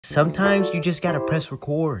Sometimes you just gotta press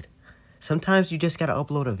record. Sometimes you just gotta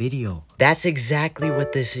upload a video. That's exactly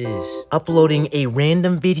what this is. Uploading a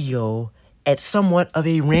random video at somewhat of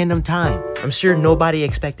a random time. I'm sure nobody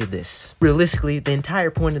expected this. Realistically, the entire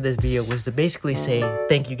point of this video was to basically say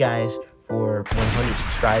thank you guys for 100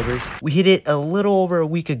 subscribers. We hit it a little over a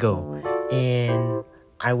week ago, and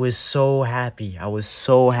I was so happy. I was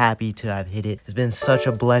so happy to have hit it. It's been such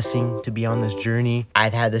a blessing to be on this journey.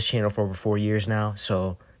 I've had this channel for over 4 years now,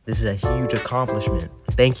 so this is a huge accomplishment.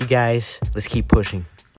 Thank you guys. Let's keep pushing.